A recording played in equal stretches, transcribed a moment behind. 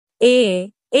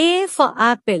A for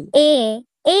apple. A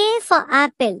for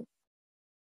apple.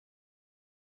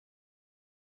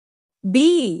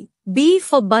 B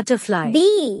for butterfly.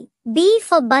 B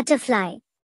for butterfly.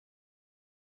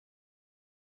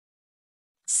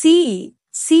 C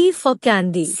for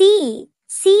candy.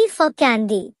 C for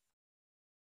candy.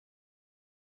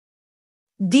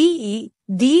 D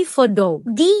for dog.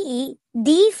 D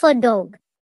for dog.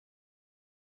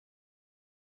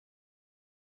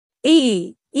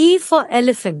 E for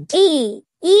elephant.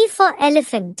 E for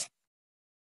elephant.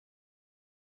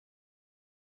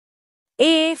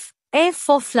 F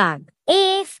for flag.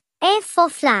 F for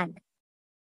flag.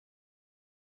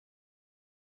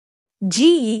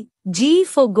 G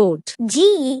for goat.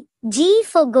 G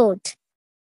for goat.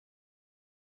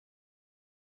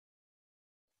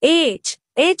 H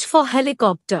for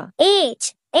helicopter.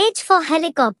 H for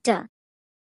helicopter.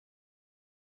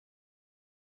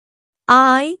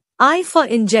 I for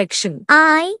injection.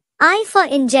 I for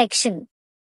injection.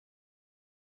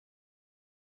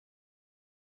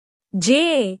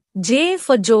 J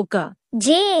for joker.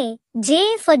 J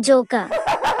for joker.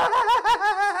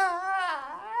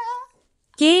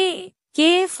 K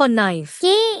for knife.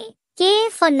 K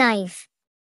for knife.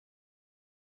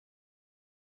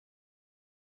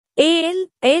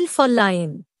 L for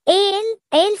lion.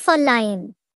 L for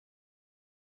lion.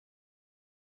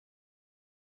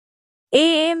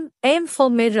 M for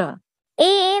mirror.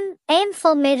 M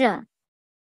for mirror.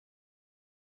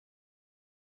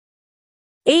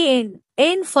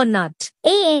 N for nut.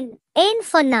 N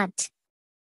for nut.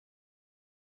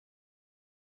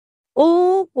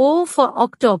 O for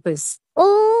octopus.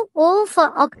 O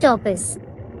for octopus.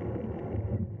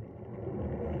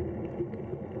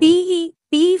 P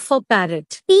for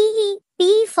parrot. P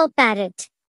for parrot.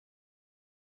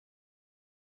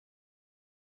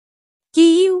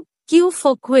 Q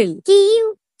for quill.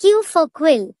 Q for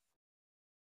quill.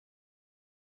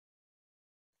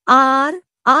 R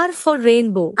for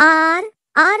rainbow. R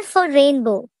for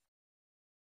rainbow.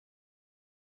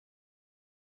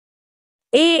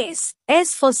 S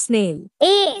for snail.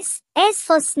 S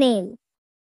for snail.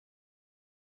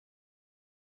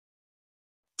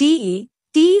 T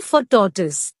for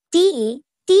tortoise. T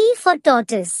for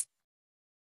tortoise.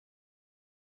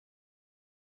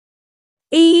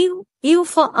 U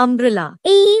for umbrella.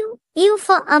 U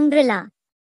for umbrella.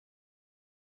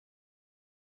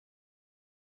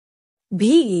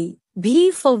 V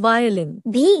for violin.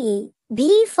 V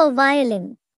for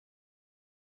violin.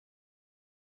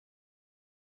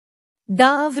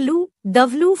 W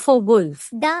for wolf.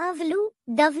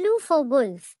 W for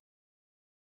wolf.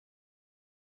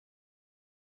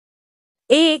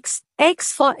 X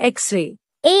for x-ray.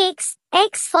 X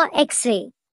for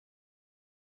x-ray.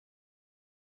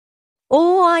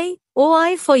 OI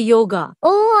for yoga.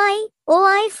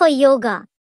 OI for yoga.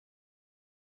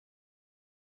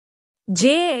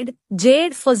 Z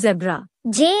for zebra.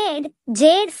 Z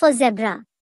for zebra.